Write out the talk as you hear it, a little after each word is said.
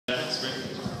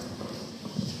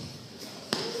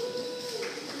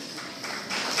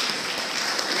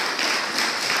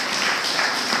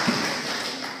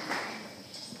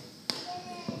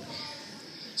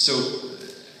So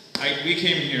we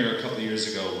came here a couple of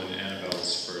years ago when Annabelle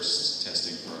was first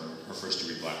testing for her first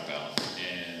degree black belt,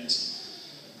 and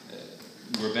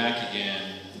we're back again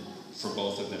for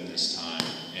both of them this time.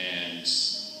 And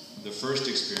the first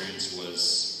experience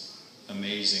was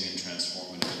amazing and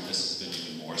transformative, and this has been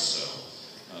even more so.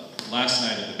 Last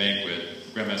night at the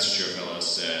banquet, Grandmaster Chiarabella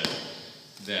said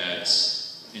that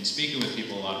in speaking with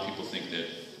people, a lot of people think that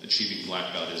achieving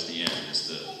black belt is the end, is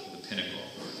the pinnacle.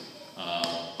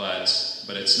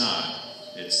 But it's not.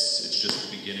 It's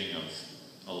just the beginning of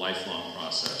a lifelong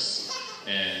process.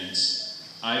 And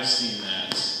I've seen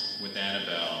that with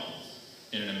Annabelle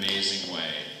in an amazing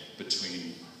way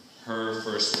between her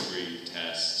first degree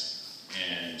test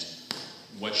and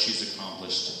what she's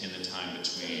accomplished in the time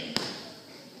between.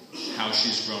 How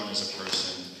she's grown as a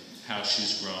person, how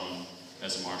she's grown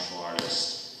as a martial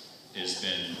artist has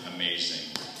been amazing.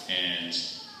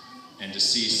 And to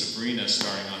see Sabrina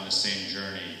starting on the same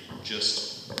journey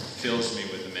just fills me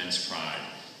with immense pride.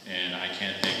 And I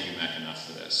can't thank you, Mac, enough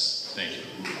for this. Thank you.